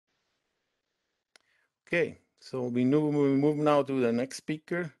Okay, so we move now to the next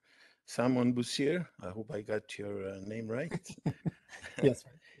speaker, Simon Bussier. I hope I got your name right. Yes.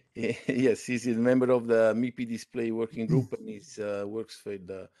 Yes, he's a member of the MIPI display working group and he works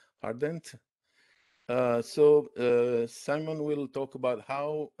with Ardent. Simon will talk about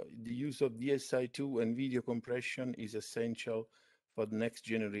how the use of DSI-2 and video compression is essential for the next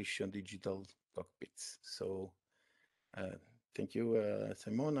generation digital cockpits. So thank you,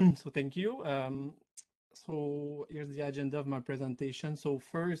 Simon. So thank you. So here's the agenda of my presentation. So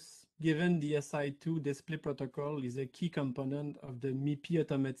first, given the DSI-2 display protocol is a key component of the MIPI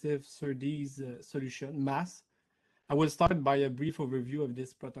automotive SerDes solution, MAS, I will start by a brief overview of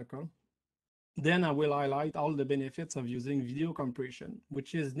this protocol. Then I will highlight all the benefits of using video compression,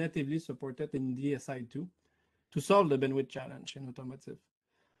 which is natively supported in DSI-2 to solve the bandwidth challenge in automotive.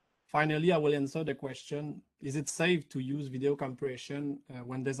 Finally, I will answer the question, is it safe to use video compression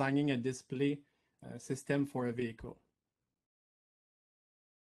when designing a display system for a vehicle?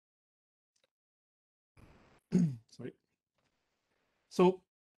 Sorry. So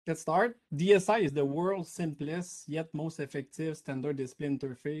let's start. DSI is the world's simplest yet most effective standard display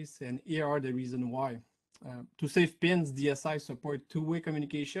interface, and here are the reasons why. To save pins, DSI support two-way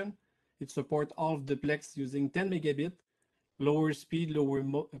communication. It supports all of duplex using 10 megabit, lower speed, lower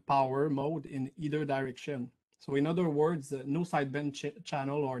power mode in either direction. So in other words, no sideband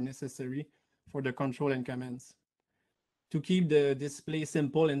channel are necessary for the control and commands. To keep the display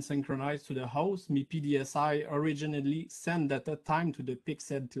simple and synchronized to the host, MIPI DSI originally sent data time to the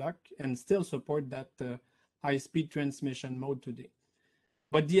pixel clock and still support that high-speed transmission mode today.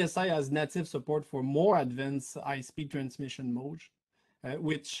 But DSI has native support for more advanced high-speed transmission mode,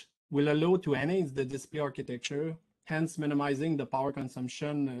 which will allow to enhance the display architecture, hence minimizing the power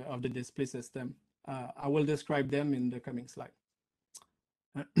consumption of the display system. I will describe them in the coming slide.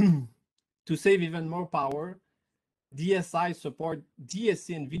 To save even more power, DSI support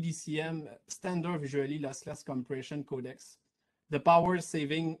DSC and VDC-M standard visually lossless compression codecs. The power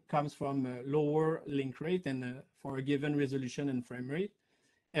saving comes from a lower link rate and for a given resolution and frame rate,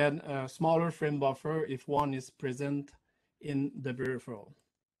 and a smaller frame buffer if one is present in the peripheral.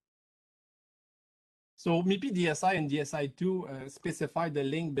 So MIPI DSI and DSI-2 specify the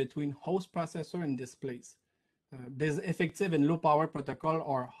link between host processor and displays. This effective and low power protocol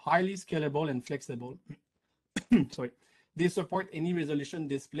are highly scalable and flexible. Sorry. They support any resolution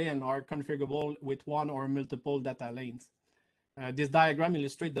display and are configurable with one or multiple data lanes. This diagram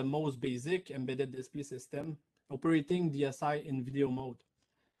illustrates the most basic embedded display system operating DSI in video mode.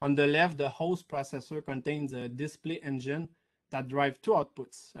 On the left, the host processor contains a display engine that drives two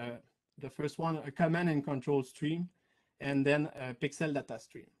outputs. The first one, a command and control stream, and then a pixel data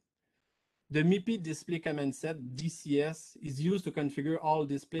stream. The MIPI display command set, DCS, is used to configure all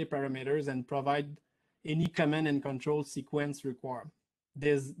display parameters and provide any command and control sequence required.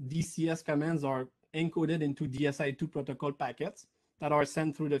 These DCS commands are encoded into DSI-2 protocol packets that are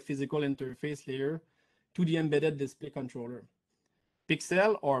sent through the physical interface layer to the embedded display controller.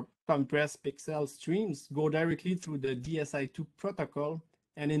 Pixel or compressed pixel streams go directly through the DSI-2 protocol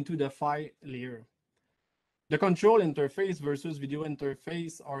and into the PHY layer. The control interface versus video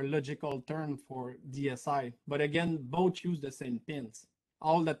interface are logical terms for DSI, but again, both use the same pins.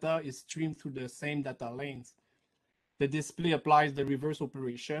 All data is streamed through the same data lanes. The display applies the reverse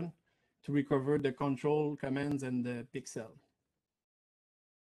operation to recover the control commands and the pixel.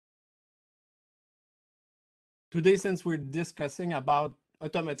 Today, since we're discussing about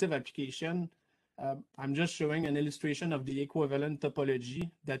automotive application, I'm just showing an illustration of the equivalent topology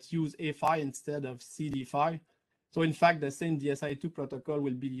that use A-PHY instead of CD-PHY. So in fact, the same DSI-2 protocol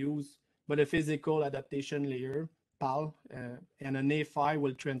will be used, but a physical adaptation layer, PAL, and an A-PHY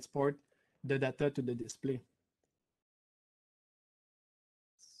will transport the data to the display.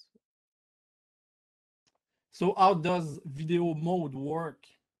 So how does video mode work?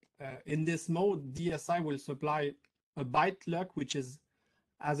 In this mode, DSI will supply a byte clock, which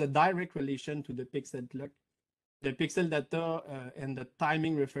has a direct relation to the pixel clock. The pixel data and the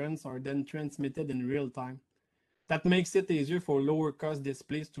timing reference are then transmitted in real time. That makes it easier for lower cost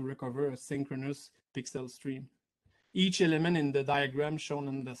displays to recover a synchronous pixel stream. Each element in the diagram shown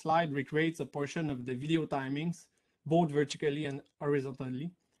on the slide recreates a portion of the video timings, both vertically and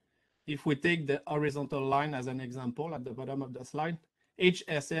horizontally. If we take the horizontal line as an example at the bottom of the slide,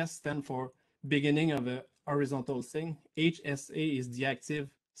 HSS stands for beginning of a horizontal sync. HSA is the active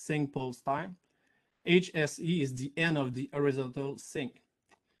sync pulse time. HSE is the end of the horizontal sync.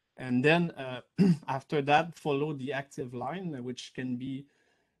 And then after that, follow the active line, which can be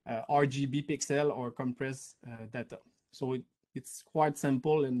RGB pixel or compressed data. So it's quite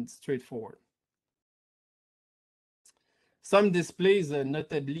simple and straightforward. Some displays,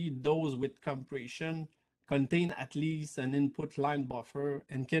 notably those with compression, contain at least an input line buffer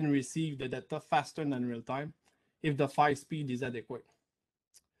and can receive the data faster than real-time if the PHY speed is adequate.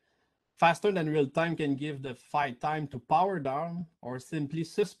 Faster than real-time can give the PHY time to power down or simply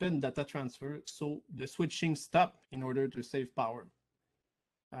suspend data transfer so the switching stops in order to save power.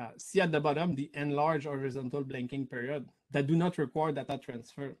 See at the bottom the enlarged horizontal blinking period that do not require data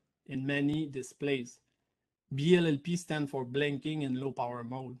transfer in many displays. BLLP stands for blinking in low power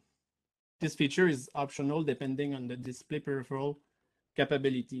mode. This feature is optional depending on the display peripheral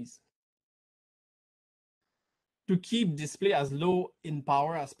capabilities. To keep display as low in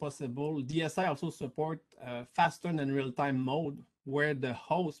power as possible, DSI also supports faster than real-time mode, where the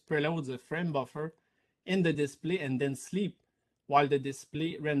host preloads a frame buffer in the display and then sleep while the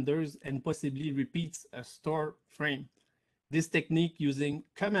display renders and possibly repeats a store frame. This technique using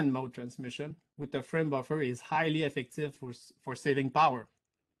command mode transmission with a frame buffer is highly effective for saving power.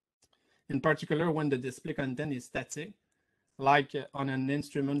 In particular, when the display content is static, like on an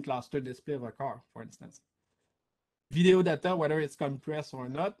instrument cluster display of a car, for instance. Video data, whether it's compressed or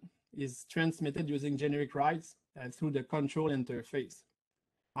not, is transmitted using generic writes through the control interface.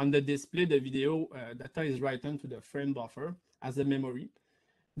 On the display, the video data is written to the frame buffer as a memory.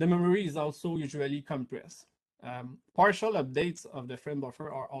 The memory is also usually compressed. Partial updates of the frame buffer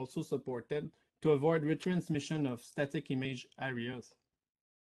are also supported to avoid retransmission of static image areas.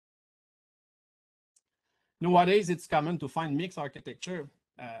 Nowadays, it's common to find mixed architecture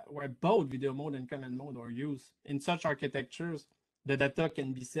where both video mode and command mode are used. In such architectures, the data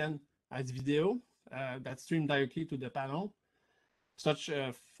can be sent as video that's streamed directly to the panel, such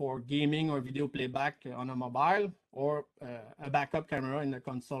for gaming or video playback on a mobile, or a backup camera in the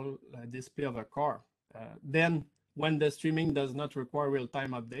console display of a car. Then, when the streaming does not require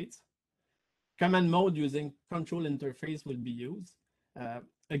real-time updates, command mode using control interface will be used,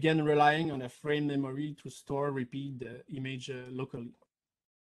 again relying on a frame memory to store repeat the image locally.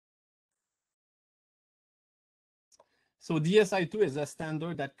 So DSI-2 is a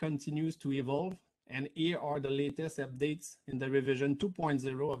standard that continues to evolve, and here are the latest updates in the revision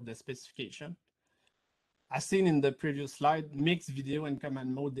 2.0 of the specification. As seen in the previous slide, mixed video and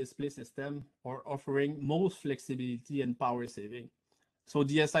command mode display system are offering most flexibility and power saving. So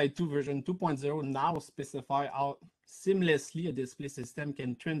DSI-2 version 2.0 now specify how seamlessly a display system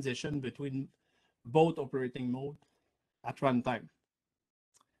can transition between both operating modes at runtime.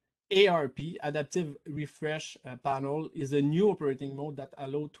 ARP, Adaptive Refresh Panel, is a new operating mode that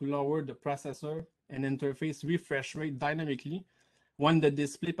allows to lower the processor and interface refresh rate dynamically when the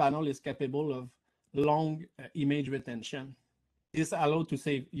display panel is capable of long image retention. This allows to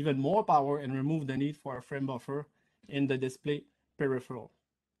save even more power and remove the need for a frame buffer in the display peripheral.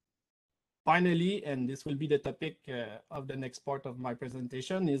 Finally, and this will be the topic of the next part of my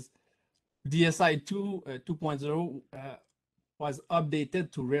presentation, is DSI-2 2.0 was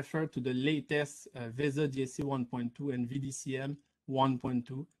updated to refer to the latest VESA DSC 1.2 and VDC-M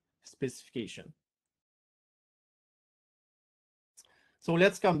 1.2 specification. So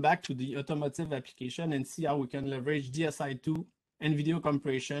let's come back to the automotive application and see how we can leverage DSI-2 and video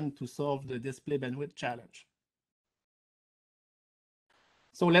compression to solve the display bandwidth challenge.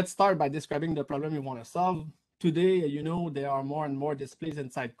 So let's start by describing the problem we want to solve. Today, you know, there are more and more displays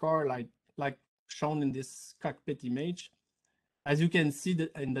inside car, like shown in this cockpit image. As you can see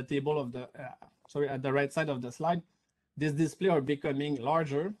in the table of the, at the right side of the slide, these displays are becoming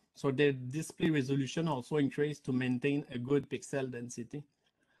larger, so the display resolution also increased to maintain a good pixel density.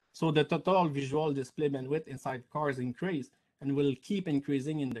 So the total visual display bandwidth inside cars increased and will keep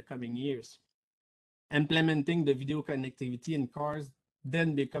increasing in the coming years. Implementing the video connectivity in cars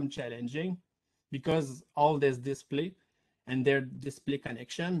then become challenging because all this display and their display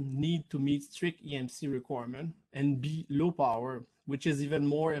connection need to meet strict EMC requirements and be low power, which is even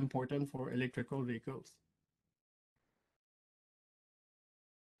more important for electrical vehicles.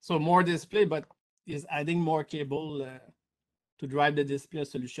 So more display, but is adding more cable to drive the display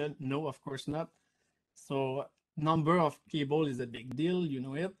solution? No, of course not. So number of cable is a big deal, you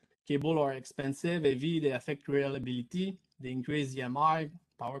know it. Cable are expensive, heavy, they affect reliability, they increase EMI,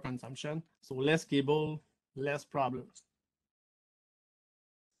 power consumption. So less cable, less problems.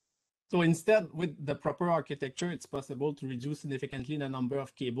 So instead, with the proper architecture, it's possible to reduce significantly the number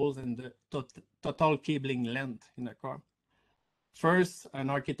of cables and the total cabling length in a car. First, an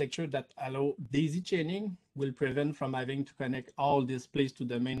architecture that allows daisy chaining will prevent from having to connect all displays to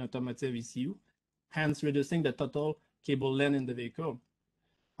the main automotive ECU, hence reducing the total cable length in the vehicle.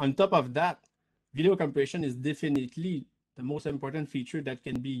 On top of that, video compression is definitely the most important feature that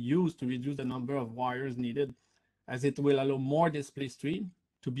can be used to reduce the number of wires needed as it will allow more display stream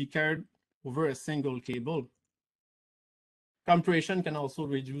to be carried over a single cable. Compression can also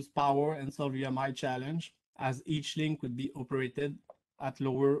reduce power and solve VMI challenge, as each link could be operated at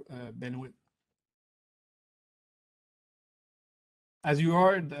lower bandwidth. As you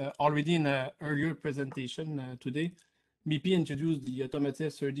heard already in an earlier presentation today, MIPI introduced the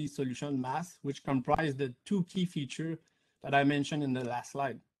automotive SerDes solution MAS, which comprised the two key features that I mentioned in the last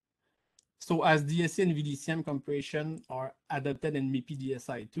slide. So as DSC and VDC-M compression are adopted in MIPI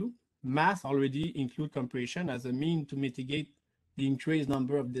DSI-2, MAS already include compression as a mean to mitigate the increased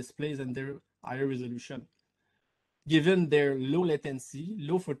number of displays and their higher resolution. Given their low latency,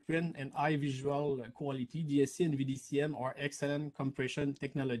 low footprint, and high visual quality, DSC and VDC-M are excellent compression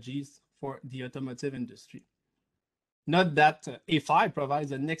technologies for the automotive industry. Note that A5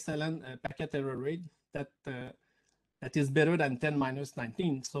 provides an excellent packet error rate that is better than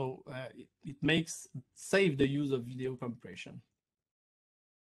 10-19, so it makes safe the use of video compression.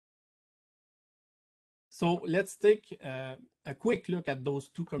 So let's take a quick look at those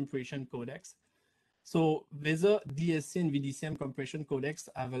two compression codecs. So VESA, DSC, and VDC-M compression codecs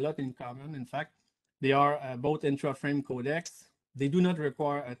have a lot in common. In fact, they are both intra-frame codecs. They do not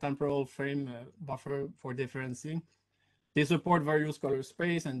require a temporal frame buffer for differencing. They support various color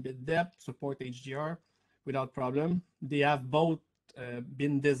space and bit depth, support HDR without problem. They have both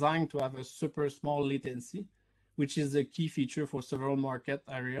been designed to have a super small latency, which is a key feature for several market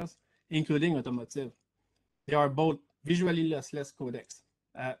areas, including automotive. They are both visually lossless codecs.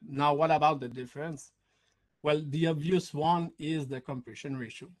 Now, what about the difference? Well, the obvious one is the compression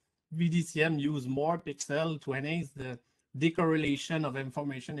ratio. VDC-M use more pixels to enhance the decorrelation of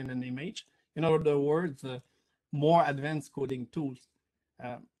information in an image. In other words, more advanced coding tools.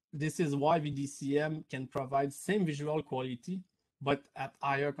 This is why VDC-M can provide same visual quality, but at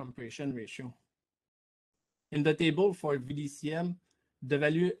higher compression ratio. In the table for VDC-M, the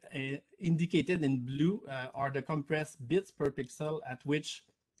value indicated in blue are the compressed bits per pixel at which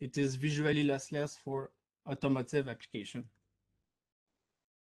it is visually lossless for automotive application.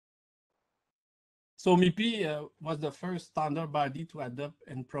 So MIPI was the first standard body to adopt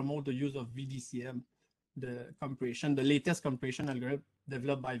and promote the use of VDC-M, the latest compression algorithm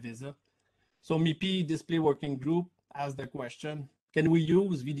developed by VESA. So MIPI Display Working Group asked the question, can we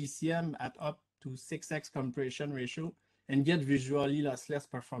use VDC-M at up to 6x compression ratio and get visually lossless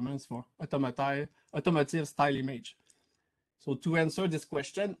performance for automotive style image? So to answer this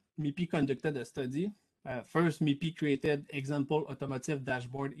question, MIPI conducted a study. First, MIPI created example automotive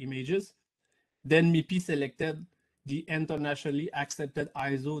dashboard images. Then MIPI selected the internationally accepted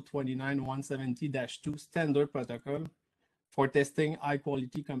ISO 29170-2 standard protocol for testing high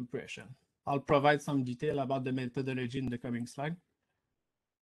quality compression. I'll provide some detail about the methodology in the coming slide.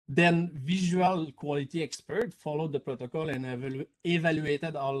 Then visual quality expert followed the protocol and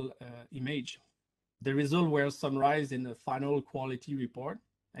evaluated all image. The results were summarized in a final quality report,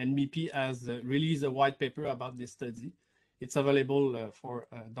 and MIPI has released a white paper about this study. It's available for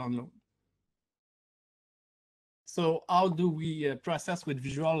download. So how do we process with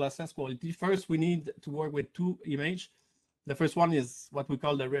visual lossless quality? First, we need to work with two images. The first one is what we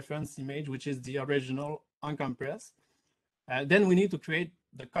call the reference image, which is the original uncompressed. Then we need to create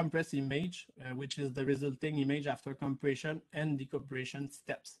the compressed image, which is the resulting image after compression and decompression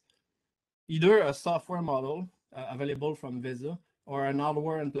steps. Either a software model available from VESA or an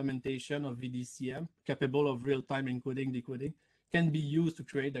hardware implementation of VDC-M capable of real-time encoding decoding can be used to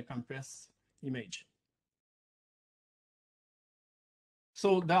create a compressed image.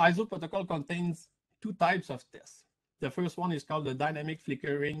 So the ISO protocol contains two types of tests. The first one is called the dynamic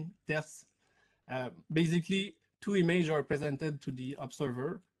flickering test. Basically, two images are presented to the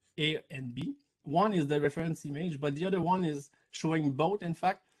observer, A and B. One is the reference image, but the other one is showing both, in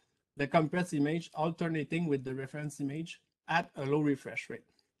fact, the compressed image alternating with the reference image at a low refresh rate.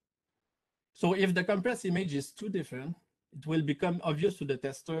 So if the compressed image is too different, it will become obvious to the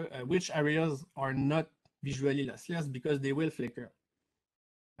tester which areas are not visually lossless because they will flicker.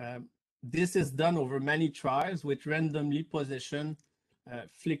 This is done over many tries with randomly positioned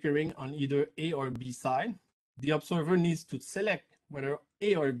flickering on either A or B side. The observer needs to select whether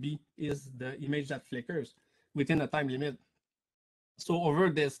A or B is the image that flickers within a time limit. So over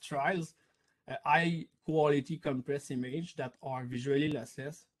these trials, high quality compressed image that are visually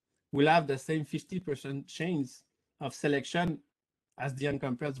lossless will have the same 50% chance of selection as the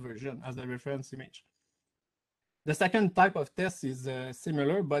uncompressed version, as the reference image. The second type of test is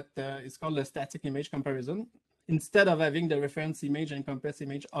similar, but it's called a static image comparison. Instead of having the reference image and compressed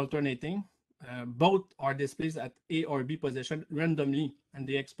image alternating, both are displayed at A or B position randomly, and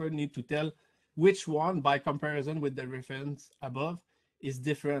the expert need to tell which one, by comparison with the reference above, is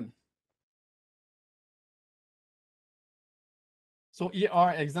different. So here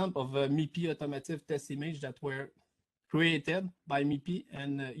are examples of MIPI automotive test image that were created by MIPI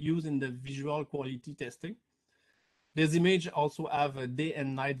and used in the visual quality testing. These images also have a day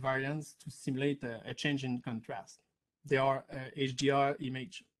and night variance to simulate a change in contrast. They are HDR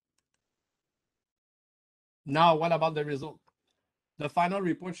image. Now, what about the result? The final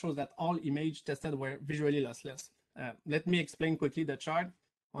report shows that all images tested were visually lossless. Let me explain quickly the chart.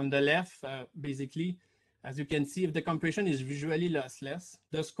 On the left, basically, as you can see, if the compression is visually lossless,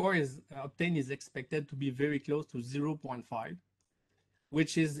 the score obtained is expected to be very close to 0.5,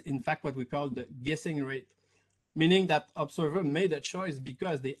 which is in fact what we call the guessing rate, meaning that observer made a choice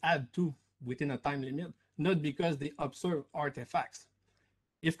because they had to within a time limit, not because they observe artifacts.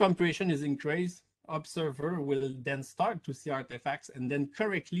 If compression is increased, observer will then start to see artifacts and then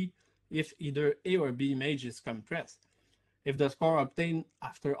correctly if either A or B image is compressed. If the score obtained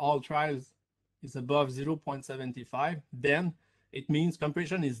after all trials is above 0.75, then it means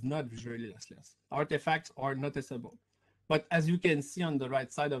compression is not visually lossless. Artifacts are noticeable. But as you can see on the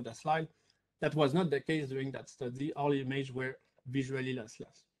right side of the slide, that was not the case during that study. All images were visually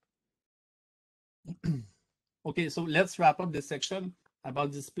lossless. Okay, so let's wrap up this section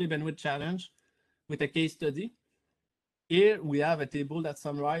about display bandwidth challenge with a case study. Here we have a table that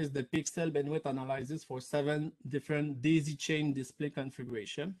summarizes the pixel bandwidth analysis for 7 different daisy chain display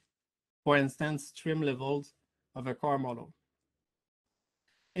configuration. For instance, trim levels of a car model.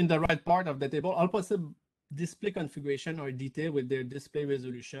 In the right part of the table, all possible display configuration are detailed with their display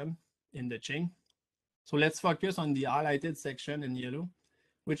resolution in the chain. So let's focus on the highlighted section in yellow,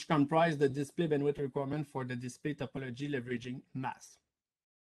 which comprise the display bandwidth requirement for the display topology leveraging mass.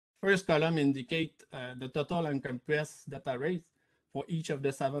 First column indicate the total uncompressed data rates for each of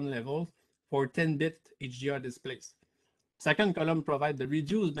the 7 levels for 10-bit HDR displays. Second column provides the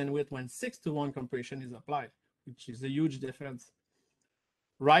reduced bandwidth when 6:1 compression is applied, which is a huge difference.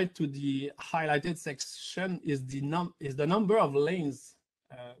 Right to the highlighted section is the number of lanes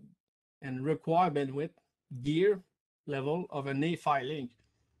and required bandwidth gear level of an A-PHY link.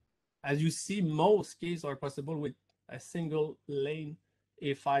 As you see, most cases are possible with a single lane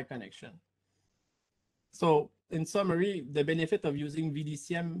A-PHY connection. So in summary, the benefit of using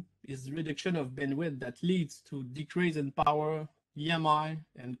VDC-M is reduction of bandwidth that leads to decrease in power, EMI,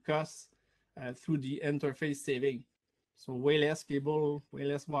 and costs through the interface saving. So way less cable, way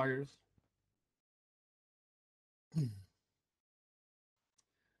less wires.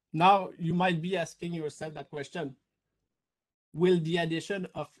 Now you might be asking yourself that question: will the addition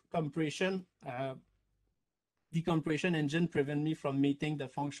of compression, decompression engine prevent me from meeting the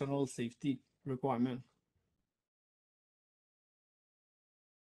functional safety requirement?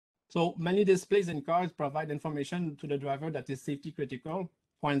 So many displays in cars provide information to the driver that is safety critical.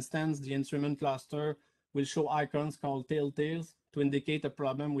 For instance, the instrument cluster will show icons called telltales to indicate a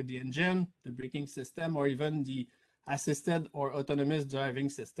problem with the engine, the braking system, or even the assisted or autonomous driving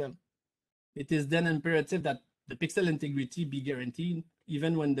system. It is then imperative that the pixel integrity be guaranteed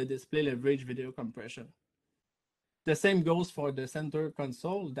even when the display leverages video compression. The same goes for the center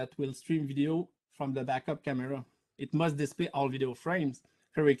console that will stream video from the backup camera. It must display all video frames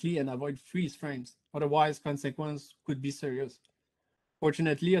correctly and avoid freeze frames. Otherwise, consequences could be serious.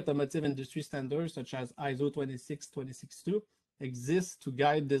 Fortunately, automotive industry standards such as ISO 26262 exist to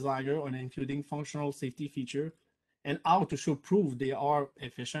guide designers on including functional safety features and how to show proof they are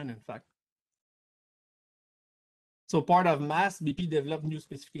efficient, in fact. So part of MAS, BP developed new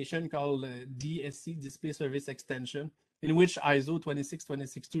specification called DSC, Display Service Extension, in which ISO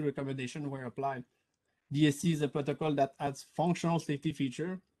 26262 recommendations were applied. DSC is a protocol that adds functional safety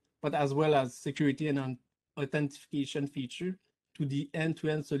feature, but as well as security and authentication feature to the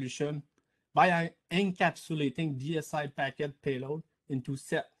end-to-end solution by encapsulating DSI packet payload into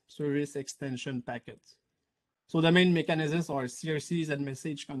set service extension packets. So the main mechanisms are CRCs and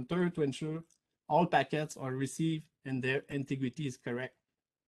message counter to ensure all packets are received and their integrity is correct.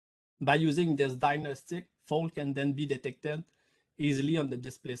 By using this diagnostic, fault can then be detected easily on the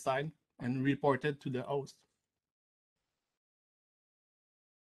display side and reported to the host.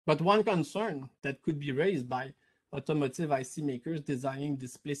 But one concern that could be raised by automotive IC makers designing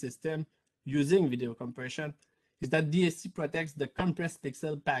display system using video compression is that DSC protects the compressed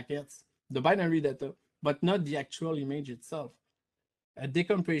pixel packets, the binary data, but not the actual image itself. A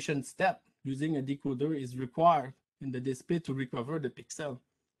decompression step using a decoder is required in the display to recover the pixel.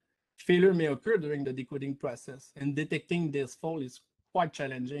 Failure may occur during the decoding process, and detecting this fault is quite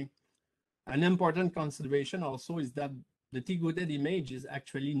challenging. An important consideration also is that the decoded image is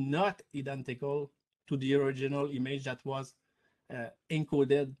actually not identical to the original image that was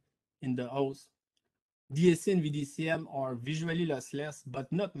encoded in the host. DSC and VDC-M are visually lossless,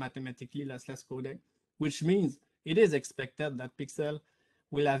 but not mathematically lossless codec, which means it is expected that pixel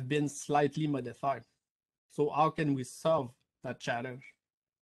will have been slightly modified. So how can we solve that challenge?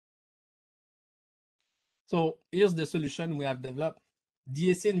 So here's the solution we have developed.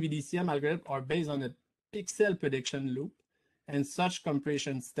 DSC and VDC-M algorithms are based on a pixel prediction loop, and such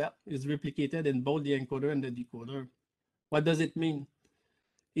compression step is replicated in both the encoder and the decoder. What does it mean?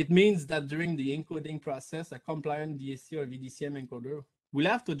 It means that during the encoding process, a compliant DSC or VDC-M encoder will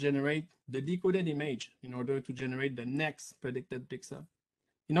have to generate the decoded image in order to generate the next predicted pixel.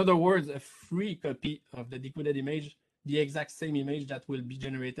 In other words, a free copy of the decoded image, the exact same image that will be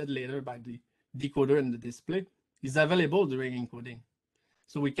generated later by the decoder and the display, is available during encoding.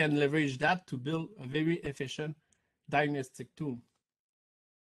 So we can leverage that to build a very efficient diagnostic tool.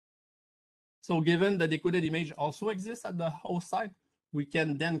 So given the decoded image also exists at the host side, we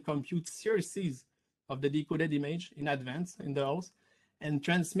can then compute CRCs of the decoded image in advance in the host and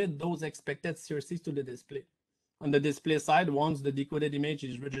transmit those expected CRCs to the display. On the display side, once the decoded image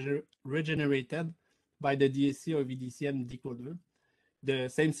is regenerated by the DSC or VDC-M decoder, the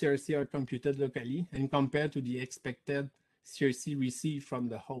same CRC are computed locally and compared to the expected CRC received from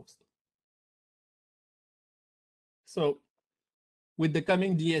the host. So with the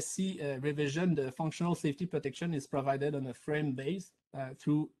coming DSC revision, the functional safety protection is provided on a frame base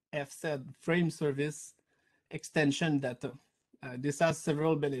through FSED, frame service extension data. This has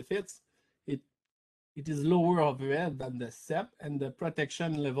several benefits. It is lower overhead than the SEP, and the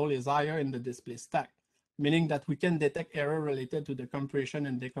protection level is higher in the display stack, meaning that we can detect error related to the compression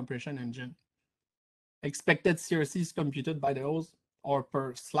and decompression engine. Expected CRCs computed by the host or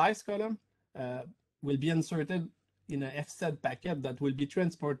per slice column will be inserted in a FSED packet that will be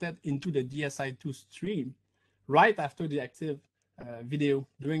transported into the DSI-2 stream right after the active video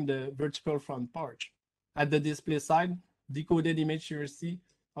during the vertical front part. At the display side, decoded image CRC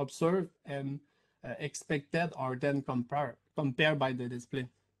observed and expected are then compared by the display.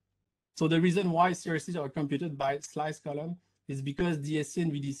 So the reason why CRCs are computed by slice column is because DSC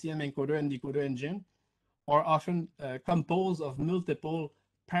and VDC-M encoder and decoder engine are often composed of multiple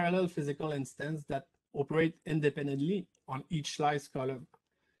parallel physical instances that operate independently on each slice column.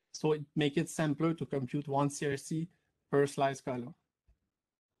 So it makes it simpler to compute one CRC per slice column.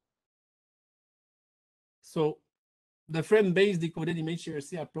 So the frame-based decoded image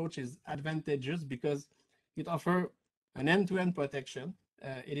CRC approach is advantageous because it offers an end-to-end protection.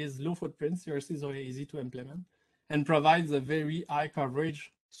 It is low footprint, CRCs are easy to implement, and provides a very high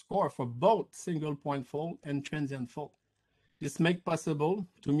coverage score for both single point fault and transient fault. This makes possible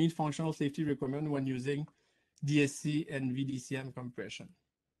to meet functional safety requirements when using DSC and VDC-M compression.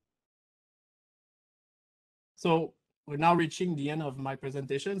 So we're now reaching the end of my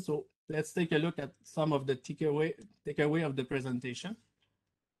presentation. So let's take a look at some of the takeaway of the presentation.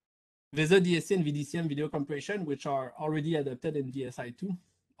 VESA, DSC, and VDC-M video compression, which are already adopted in DSI-2,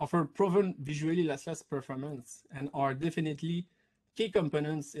 offer proven visually lossless performance and are definitely key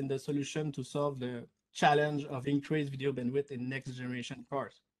components in the solution to solve the challenge of increased video bandwidth in next generation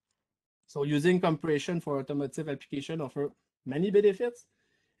cars. So using compression for automotive application offers many benefits,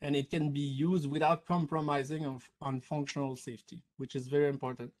 and it can be used without compromising on functional safety, which is very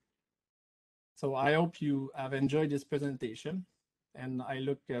important. So I hope you have enjoyed this presentation, and I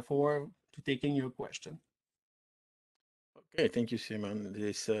look forward to taking your question. Okay, thank you, Simon.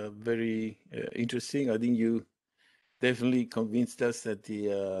 This is very interesting. I think you definitely convinced us that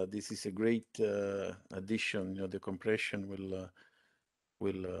this is a great addition. You know, the compression will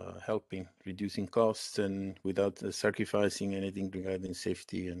help in reducing costs and without sacrificing anything regarding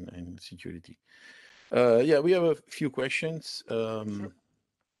safety and security. Yeah, we have a few questions. Sure.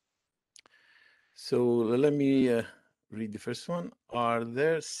 So let me read the first one. Are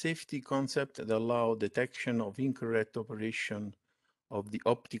there safety concepts that allow detection of incorrect operation of the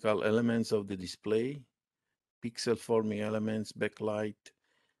optical elements of the display, pixel forming elements, backlight,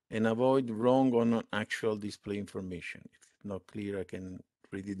 and avoid wrong or non-actual display information? If not clear, I can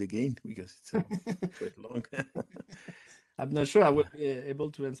read it again because it's quite long. I'm not sure I would be able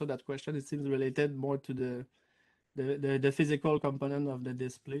to answer that question. It seems related more to the physical component of the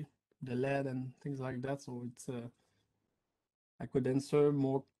display, the LED and things like that. So it's I could answer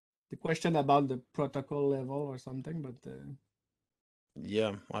more the question about the protocol level or something, but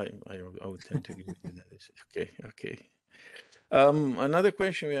yeah, I would tend to agree with that. Okay. Another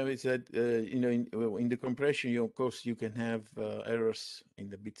question we have is that you know, in the compression, of course you can have errors in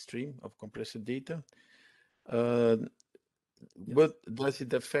the bit stream of compressed data. But does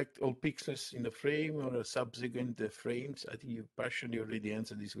it affect all pixels in the frame or subsequent frames? I think you partially already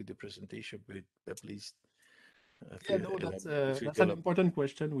answered this with the presentation, but please. Yeah, no, that's an important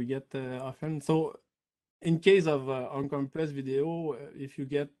question we get often. So in case of uncompressed video, if you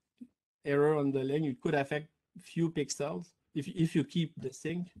get error on the link, it could affect few pixels if you keep the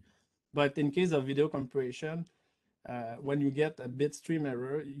sync. But in case of video compression, when you get a bitstream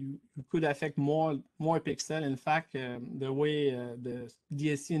error, you could affect more pixel. In fact, the way the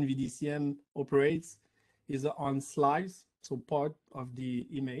DSC and VDC-M operates is on slice, so part of the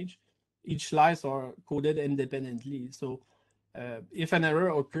image. Each slice are coded independently. So if an error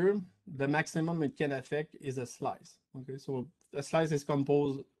occurs, the maximum it can affect is a slice. Okay, so a slice is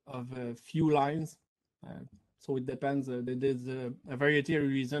composed of a few lines. So it depends. There's a variety of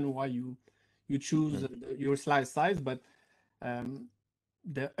reasons why you choose your slice size, but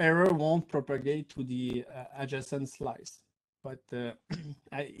the error won't propagate to the adjacent slice. But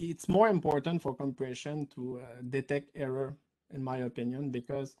it's more important for compression to detect error, in my opinion,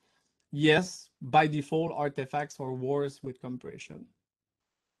 because yes, by default, artifacts are worse with compression.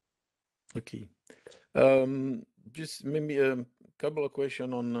 Okay. Just maybe a couple of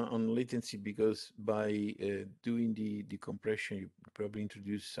questions on latency, because by doing the compression, you probably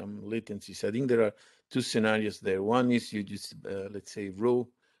introduce some latencies. I think there are two scenarios there. One is you just, let's say, raw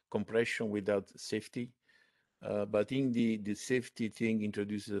compression without safety. But I think the safety thing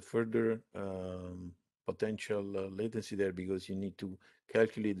introduces a further potential latency there, because you need to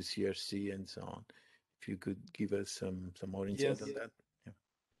calculate the CRC and so on. If you could give us some more insight on that.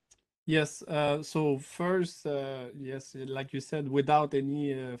 Yes. So first, yes, like you said, without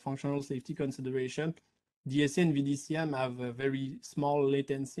any functional safety consideration, DSC and VDC-M have a very small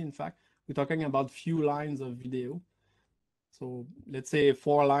latency. In fact, we're talking about few lines of video. So let's say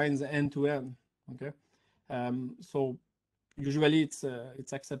 4 lines end to end. Okay. So usually it's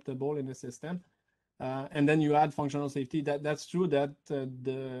acceptable in the system. And then you add functional safety. That's true that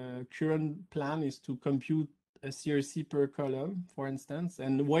the current plan is to compute a CRC per column, for instance,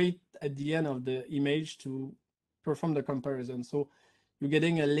 and wait at the end of the image to perform the comparison. So you're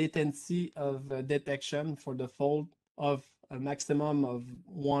getting a latency of detection for the fault of a maximum of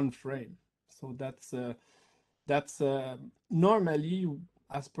 1 frame. So that's normally,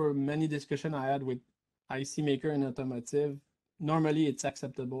 as per many discussion I had with IC maker and automotive, normally it's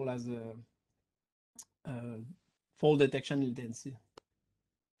acceptable as a fault detection latency.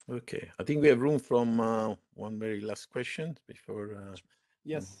 Okay, I think we have room from one very last question before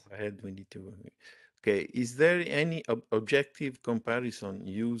yes. ahead. We need to. Okay, is there any objective comparison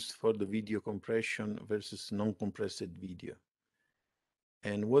used for the video compression versus non-compressed video?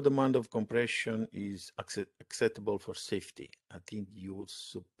 And what amount of compression is acceptable for safety? I think you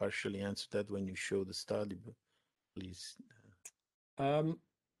also partially answered that when you show the study, but please.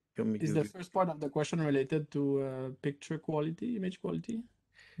 Is the first part of the question related to picture quality, image quality?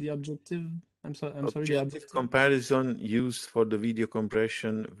 The objective, I'm sorry, the objective comparison used for the video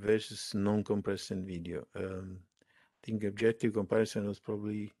compression versus non-compressed video. I think objective comparison was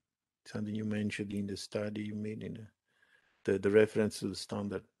probably something you mentioned in the study you made in the reference to the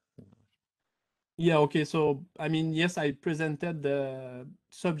standard. Yeah, okay. So, I mean, yes, I presented the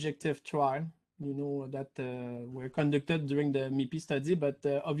subjective trial, that were conducted during the MIPI study, but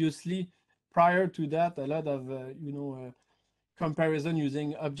obviously prior to that, a lot of, comparison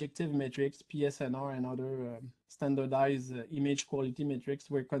using objective metrics, PSNR, and other standardized image quality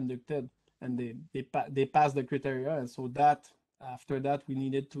metrics were conducted, and they passed the criteria. And so that after that, we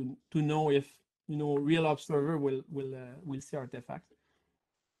needed to know if real observer will see artifacts.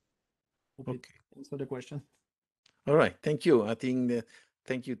 Okay, answer the question. All right, thank you. I think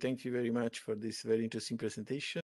thank you very much for this very interesting presentation.